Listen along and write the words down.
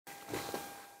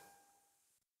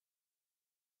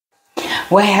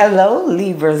Well, hello,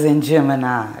 Libras and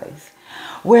Geminis.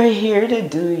 We're here to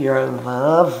do your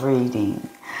love reading.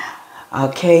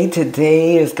 Okay,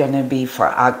 today is going to be for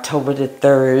October the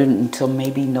 3rd until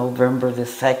maybe November the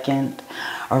 2nd,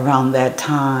 around that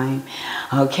time.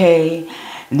 Okay,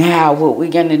 now what we're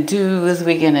going to do is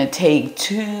we're going to take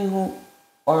 2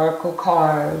 oracle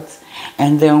cards,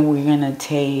 and then we're going to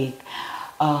take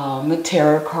a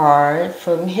tarot card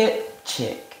from Hit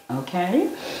Chick.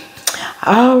 Okay?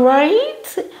 All right,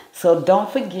 so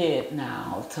don't forget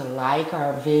now to like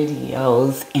our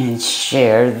videos and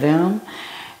share them.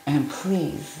 And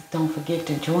please don't forget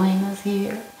to join us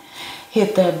here.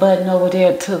 Hit that button over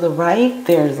there to the right.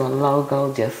 There's a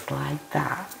logo just like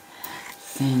that.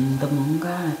 Send the moon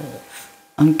goddess.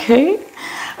 Okay?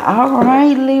 All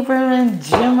right, Libra and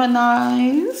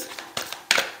Geminis.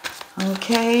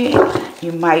 Okay?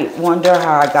 You might wonder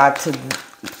how I got to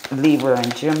Libra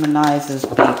and Geminis is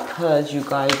because you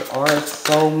guys are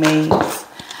soulmates.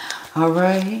 All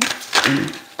right?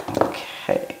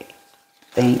 Okay.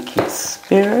 Thank you,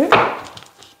 Spirit.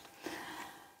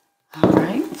 All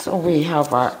right. So we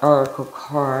have our oracle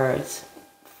cards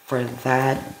for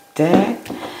that deck.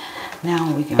 Now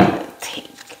we're going to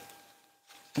take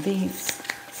these,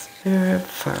 Spirit,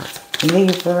 for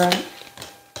Libra.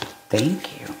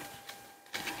 Thank you.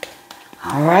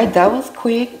 All right, that was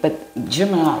quick, but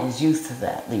Gemini is used to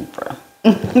that, Libra.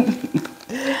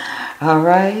 All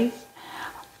right,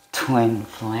 twin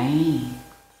flame.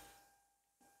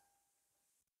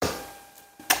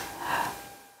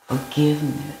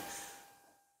 Forgiveness.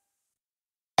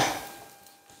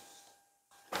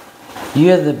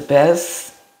 You're the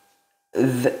best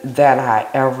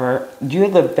you're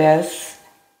the best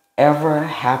ever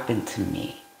happened to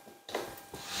me.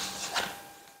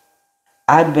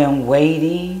 I've been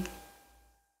waiting.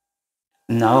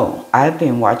 No, I've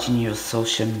been watching your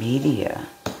social media.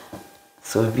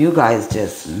 So if you guys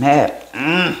just met,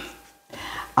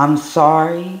 I'm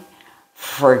sorry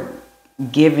for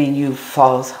giving you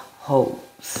false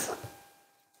hopes.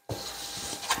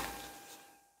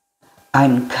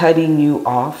 I'm cutting you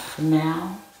off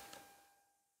now.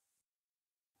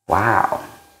 Wow.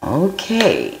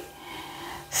 Okay.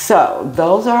 So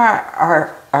those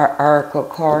are our oracle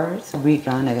cards. We're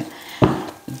going to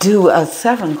do a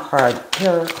 7-card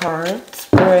tarot card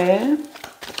spread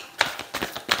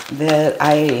that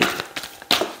I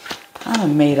kind of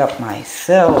made up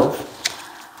myself,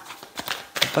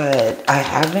 but I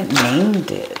haven't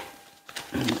named it.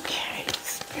 Okay,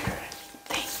 Spirit,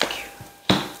 thank you.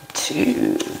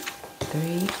 2,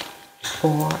 3,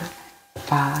 4,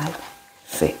 5,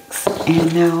 6.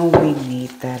 And now we need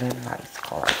that advice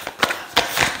card.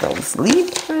 Those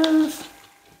Libras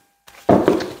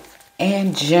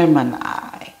and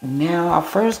Gemini. Now our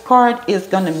first card is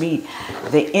going to be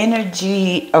the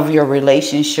energy of your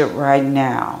relationship right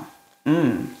now.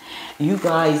 You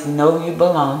guys know you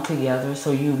belong together,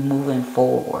 so you're moving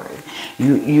forward.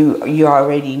 You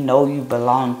already know you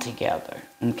belong together.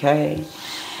 Okay?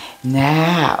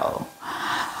 Now,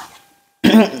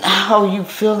 how are you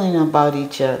feeling about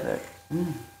each other?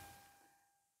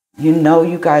 You know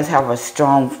you guys have a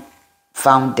strong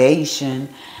foundation.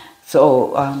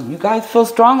 So you guys feel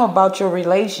strong about your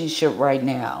relationship right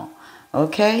now.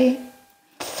 Okay?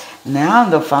 Now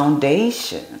the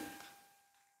foundation.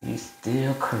 You're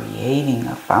still creating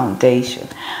a foundation.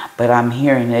 But I'm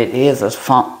hearing it is a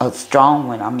strong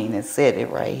one. I mean, it said it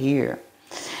right here.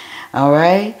 All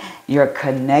right? Your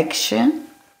connection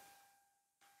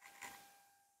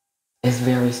is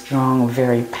very strong,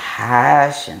 very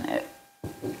passionate.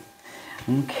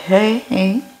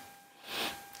 Okay?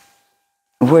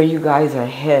 Where you guys are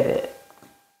headed.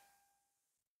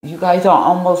 You guys are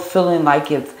almost feeling like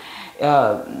it's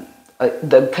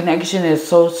the connection is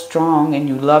so strong and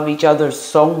you love each other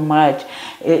so much.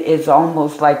 It's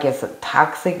almost like it's a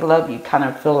toxic love. You kind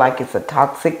of feel like it's a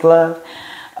toxic love,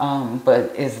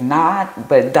 but it's not.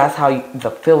 But that's how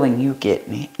the feeling you're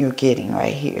getting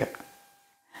right here.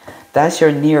 That's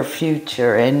your near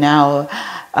future. And now,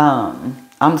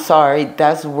 I'm sorry,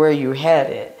 that's where you're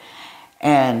headed.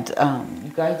 And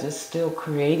you guys are still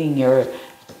creating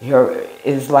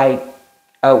is like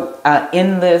a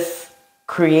endless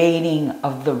creating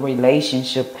of the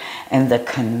relationship and the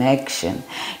connection.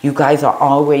 You guys are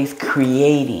always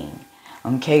creating.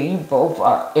 Okay, you both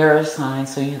are air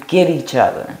signs, so you get each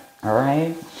other. All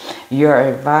right. Your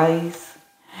advice: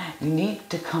 you need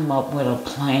to come up with a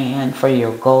plan for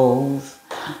your goals.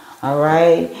 All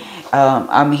right.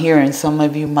 I'm hearing some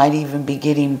of you might even be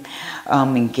getting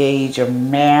engaged or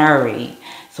married.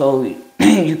 So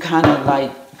you kind of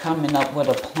like coming up with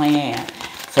a plan.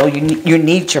 So you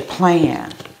need your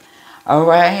plan. All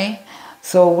right.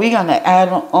 So we're going to add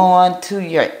on to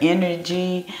your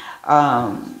energy.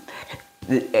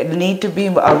 It need to be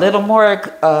a little more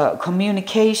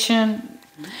communication.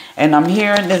 And I'm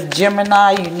hearing this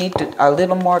Gemini, you need a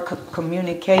little more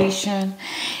communication.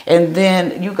 And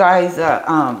then you guys,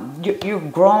 you're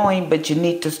growing, but you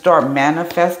need to start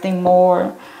manifesting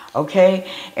more, okay?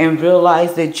 And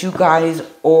realize that you guys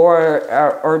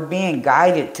are being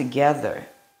guided together.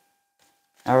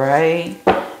 All right?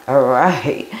 All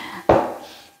right.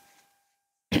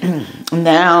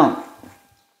 Now,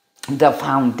 the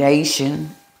foundation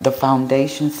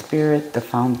spirit, the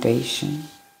foundation.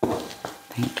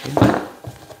 Thank you.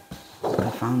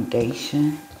 The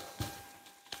foundation.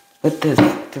 With this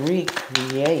 3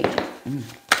 create.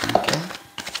 Okay.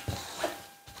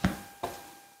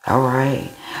 All right.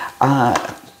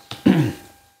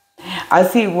 I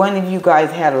see one of you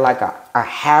guys had like a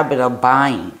habit of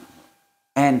buying.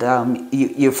 And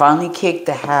you finally kicked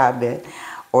the habit.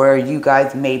 Or you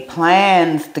guys made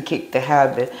plans to kick the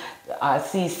habit. I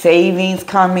see savings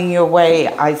coming your way.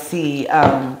 I see you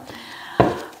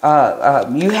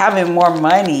having more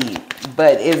money,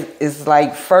 but it's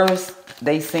like first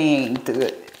they saying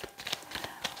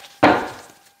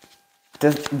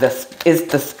it's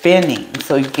the spending,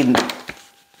 so you can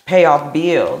pay off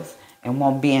bills and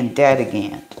won't be in debt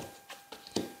again.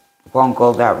 Won't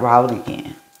go that route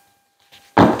again.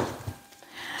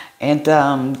 And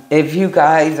if you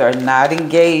guys are not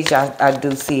engaged, I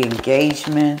do see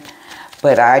engagement.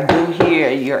 But I do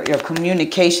hear your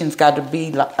communication's got to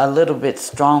be a little bit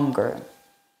stronger.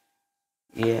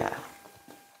 Yeah.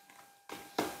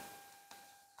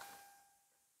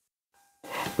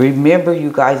 Remember,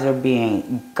 you guys are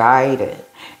being guided.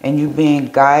 And you're being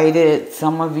guided.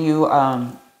 Some of you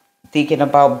thinking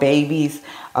about babies,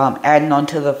 adding on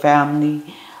to the family.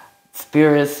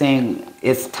 Spirit saying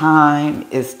it's time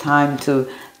to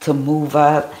move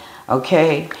up.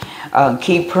 Okay,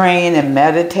 keep praying and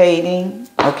meditating.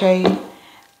 Okay,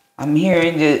 I'm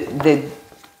hearing that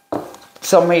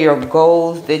some of your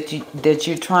goals that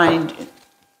you're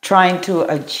trying to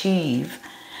achieve.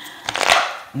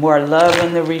 More love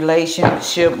in the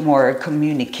relationship, more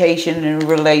communication in the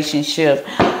relationship.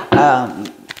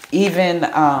 Even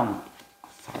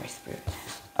sorry, Spirit.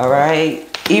 All right,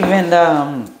 even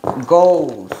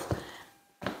goals.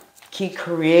 Keep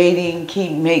creating,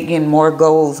 keep making more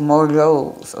goals,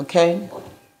 okay?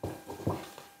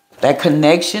 That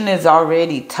connection is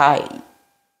already tight.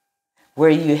 Where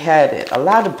you had it. A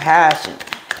lot of passion.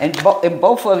 And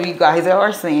both of you guys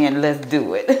are saying, let's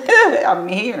do it. I'm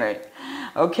hearing.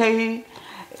 Okay?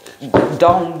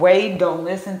 Don't wait. Don't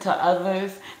listen to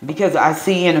others. Because I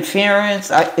see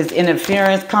interference. Is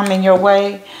interference coming your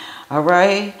way? All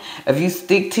right? If you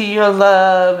stick to your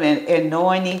love and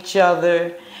knowing each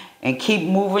other, and keep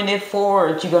moving it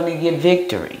forward, you're going to get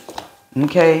victory.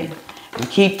 Okay? And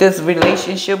keep this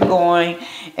relationship going.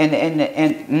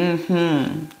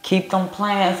 And keep them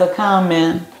plans a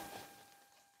coming.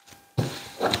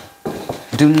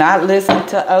 Do not listen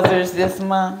to others this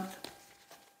month.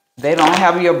 They don't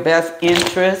have your best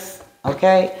interests.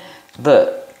 Okay?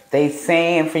 Look, they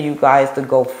saying for you guys to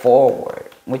go forward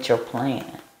with your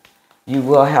plan. You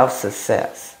will have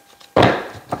success.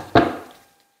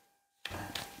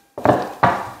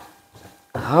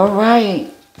 All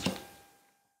right.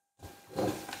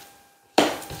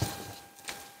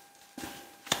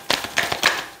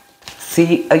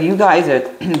 See, you guys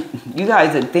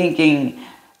are thinking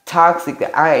toxic.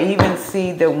 I even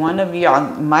see that one of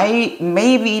y'all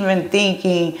maybe even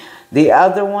thinking the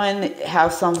other one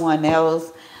have someone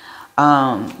else.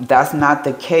 That's not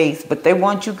the case, but they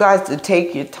want you guys to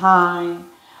take your time.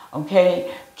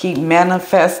 Okay, keep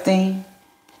manifesting.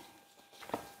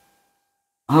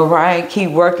 All right,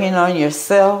 keep working on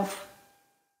yourself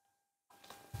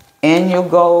and your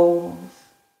goals.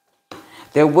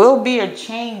 There will be a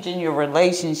change in your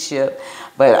relationship,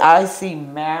 but I see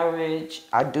marriage.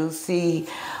 I do see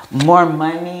more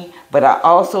money, but I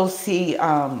also see you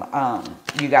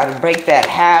got to break that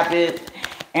habit,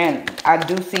 and I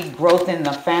do see growth in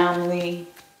the family.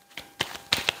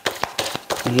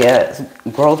 Yes,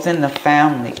 growth in the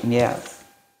family. Yes.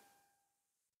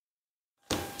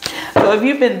 So if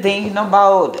you've been thinking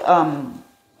about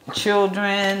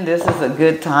children, this is a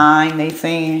good time, they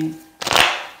saying.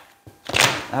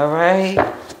 All right.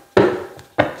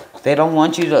 They don't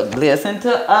want you to listen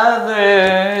to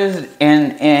others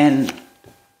and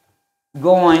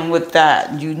going with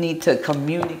that. You need to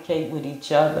communicate with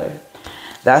each other.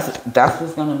 That's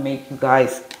what's going to make you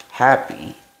guys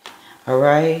happy. All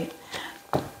right.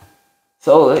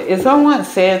 So if someone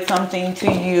said something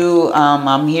to you,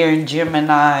 I'm hearing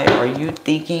Gemini, or you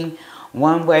thinking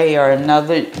one way or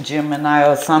another, Gemini,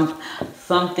 or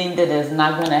something that is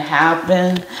not going to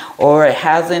happen or it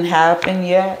hasn't happened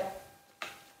yet.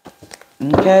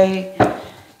 Okay?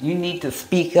 You need to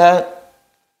speak up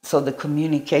so the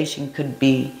communication could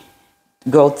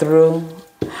go through.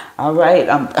 All right,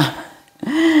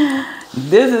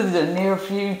 this is the near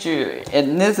future,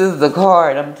 and this is the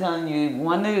card. I'm telling you,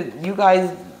 one of you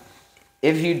guys,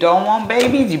 if you don't want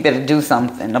babies, you better do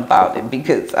something about it,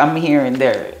 because I'm hearing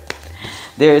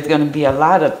there's going to be a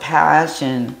lot of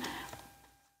passion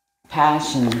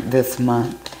this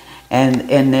month,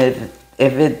 and if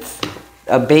it's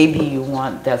a baby you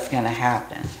want, that's going to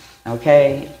happen.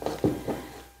 Okay?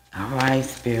 All right,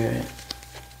 Spirit.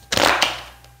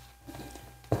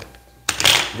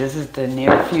 This is the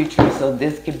near future, so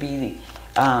this could be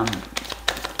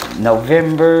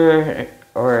November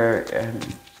or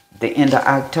the end of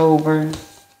October.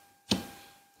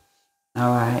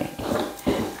 All right.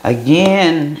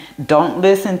 Again, don't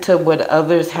listen to what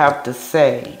others have to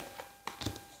say.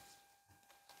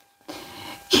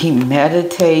 Keep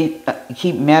meditating,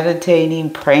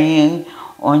 praying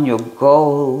on your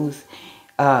goals.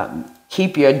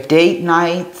 Keep your date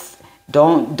nights.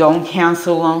 Don't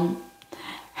cancel them.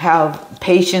 Have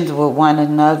patience with one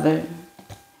another.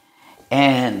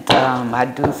 And I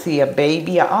do see a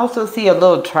baby. I also see a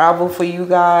little travel for you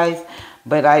guys.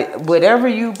 But whatever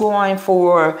you're going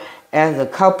for as a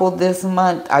couple this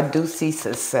month, I do see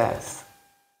success.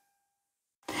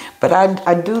 But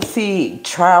I do see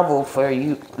travel for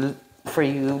you,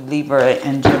 Libra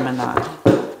and Gemini.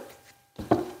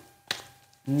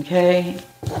 Okay?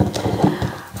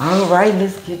 All right,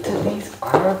 let's get to these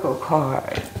oracle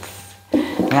cards.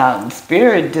 Now,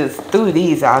 Spirit just threw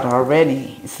these out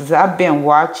already. It says, I've been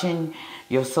watching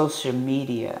your social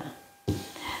media.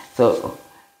 So,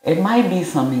 it might be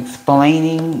some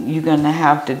explaining you're going to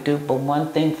have to do, but one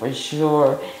thing for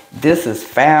sure, this is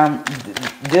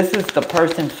the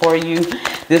person for you.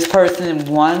 This person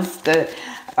wants to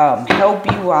help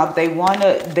you out. They want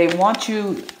to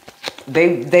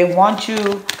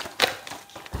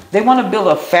build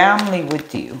a family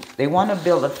with you. They want to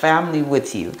build a family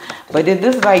with you. But it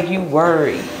is like you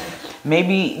worry.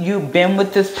 Maybe you've been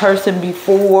with this person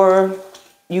before.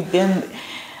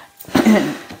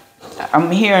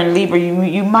 I'm hearing Libra.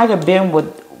 You might have been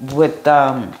with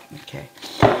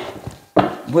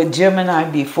Gemini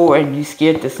before, and you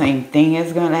scared the same thing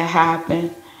is going to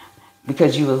happen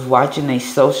because you was watching a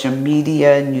social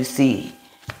media and you see.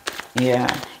 Yeah.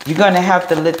 You're going to have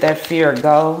to let that fear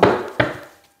go.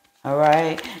 All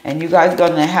right? And you guys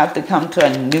going to have to come to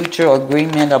a neutral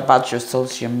agreement about your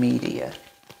social media.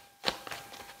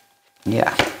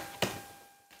 Yeah.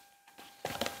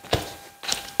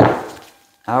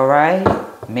 All right?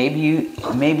 Maybe you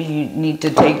need to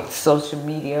take social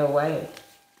media away.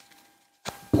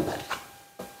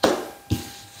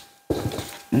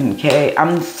 Okay?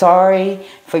 I'm sorry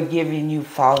for giving you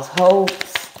false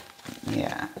hopes.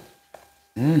 Yeah.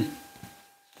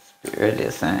 Spirit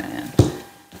is saying.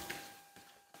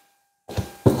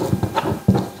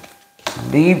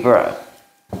 Libra,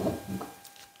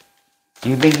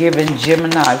 you've been giving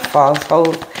Gemini false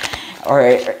hope, or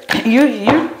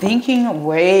you're thinking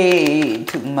way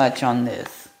too much on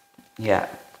this. Yeah.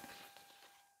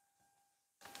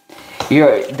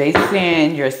 They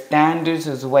saying your standards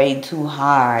is way too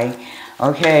high,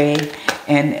 okay,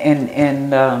 and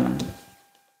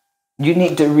you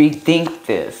need to rethink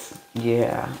this.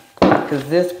 Yeah, because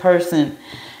this person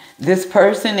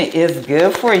is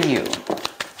good for you.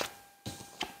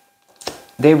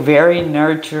 They're very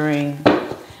nurturing.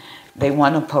 They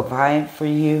want to provide for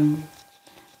you.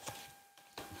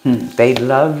 They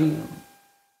love you.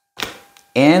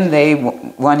 And they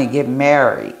want to get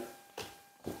married.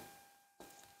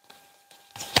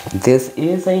 This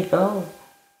is a goal.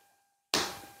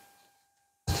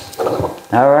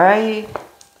 All right?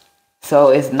 So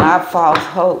it's not false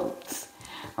hopes.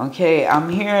 Okay, I'm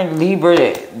hearing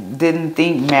Libra didn't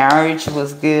think marriage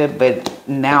was good, but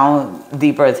now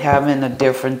Libra is having a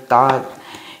different thought.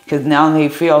 Because now they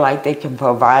feel like they can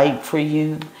provide for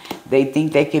you. They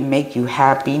think they can make you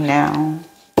happy now.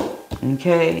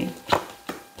 Okay?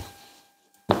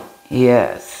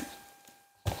 Yes.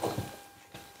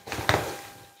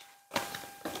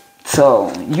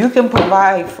 So, you can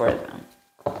provide for them.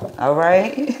 All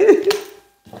right?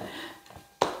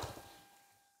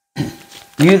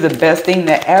 You're the best thing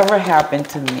that ever happened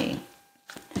to me.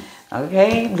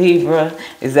 Okay, Libra?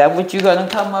 Is that what you're going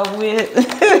to come up with?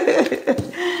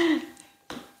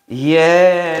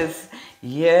 Yes.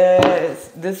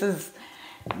 Yes. This is...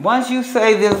 Once you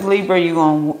say this, Libra,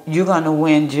 you're gonna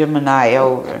win Gemini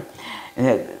over.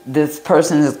 This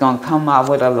person is going to come out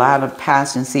with a lot of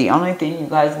passion. See, only thing you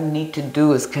guys need to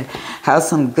do is have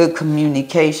some good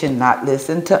communication, not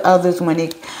listen to others when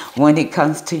it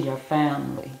comes to your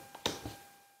family.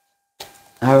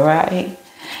 All right?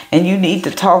 And you need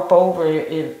to talk over,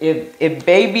 if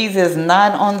babies is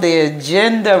not on the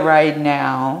agenda right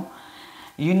now,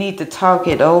 you need to talk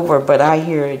it over, but I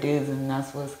hear it is, and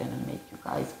that's what's going to make you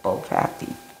guys both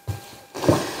happy.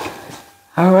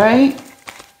 All right?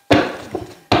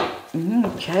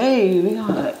 Okay, we're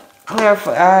going to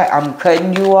clarify. I'm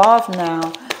cutting you off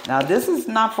now. Now, this is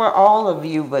not for all of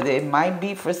you, but it might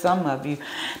be for some of you.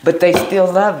 But they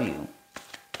still love you.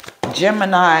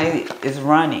 Gemini is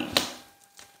running.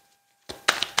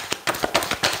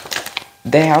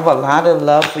 They have a lot of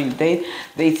love for you.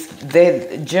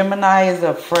 Gemini is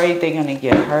afraid they're going to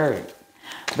get hurt.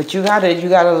 But you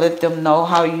gotta let them know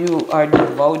how you are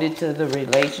devoted to the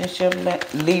relationship,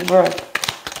 Libra.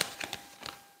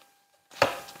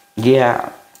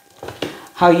 Yeah.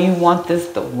 How you want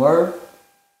this to work.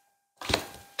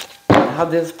 How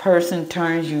this person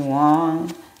turns you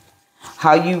on.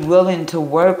 How you willing to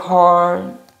work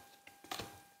hard.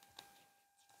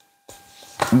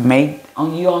 You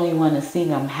only want to see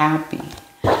them happy.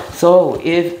 So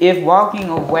if walking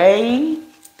away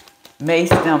makes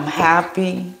them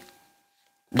happy,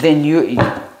 then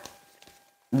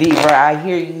Libra, I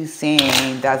hear you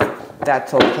saying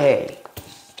that's okay.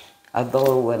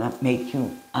 Although it would make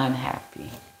you unhappy.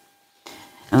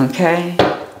 Okay?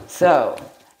 So,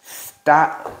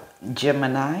 stop,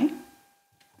 Gemini.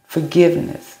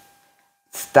 Forgiveness.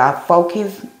 Stop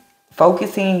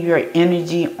focusing your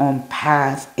energy on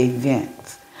past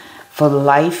events. For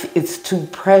life is too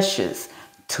precious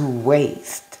to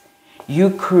waste. You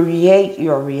create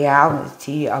your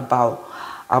reality about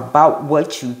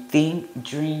what you think,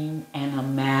 dream, and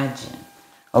imagine.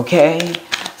 Okay?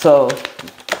 So,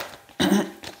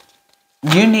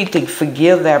 you need to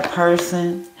forgive that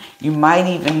person. You might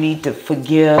even need to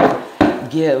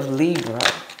give Libra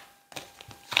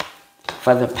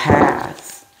for the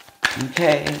past.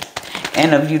 Okay?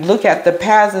 And if you look at the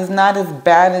past, it's not as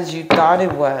bad as you thought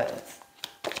it was.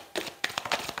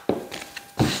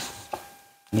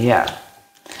 Yeah.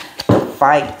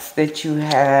 Fights that you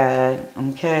had,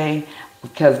 okay?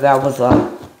 Because that was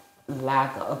a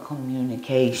lack of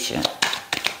communication.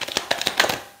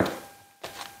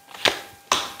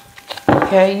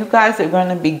 Okay, you guys are going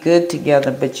to be good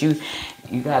together, but you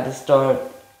got to start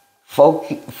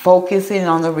focusing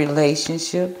on the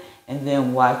relationship and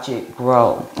then watch it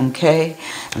grow, okay?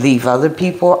 Leave other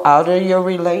people out of your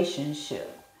relationship.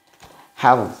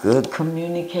 Have good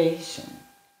communication.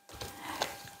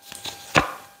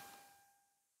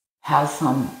 Have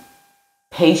some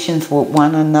patience with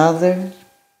one another.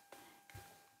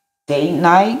 Date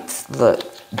nights, look,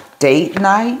 date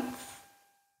nights.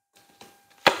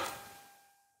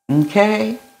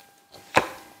 Okay?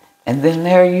 And then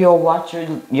there you'll watch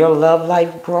your love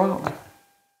life grow.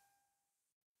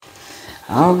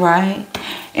 All right.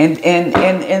 And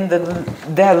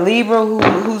that Libra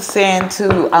who's saying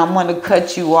too, I'm going to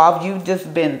cut you off. You've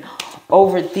just been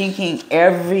overthinking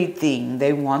everything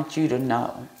they want you to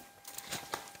know.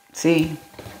 See?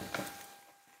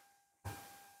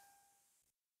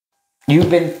 You've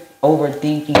been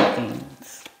overthinking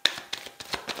things.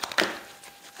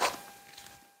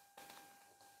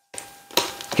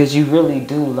 Because you really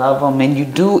do love them, and you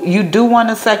do want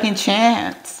a second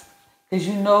chance. Because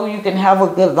you know you can have a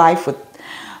good life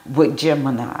with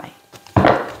Gemini.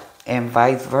 And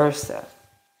vice versa.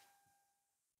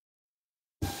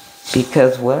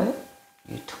 Because what?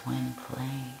 You're twin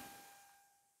flame.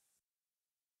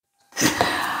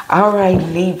 All right,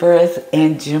 Libras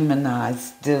and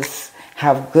Geminis. Just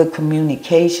have good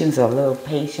communications, a little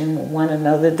patient with one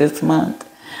another this month.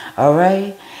 All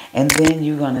right? And then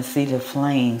you're going to see the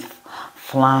flames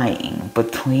flying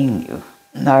between you.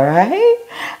 All right?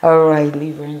 All right,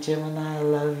 Libra and Gemini, I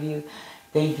love you.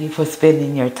 Thank you for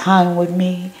spending your time with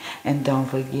me. And don't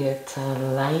forget to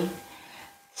like,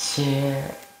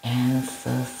 share, and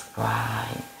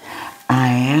subscribe. I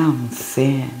am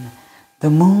Sin, the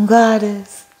Moon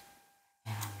Goddess.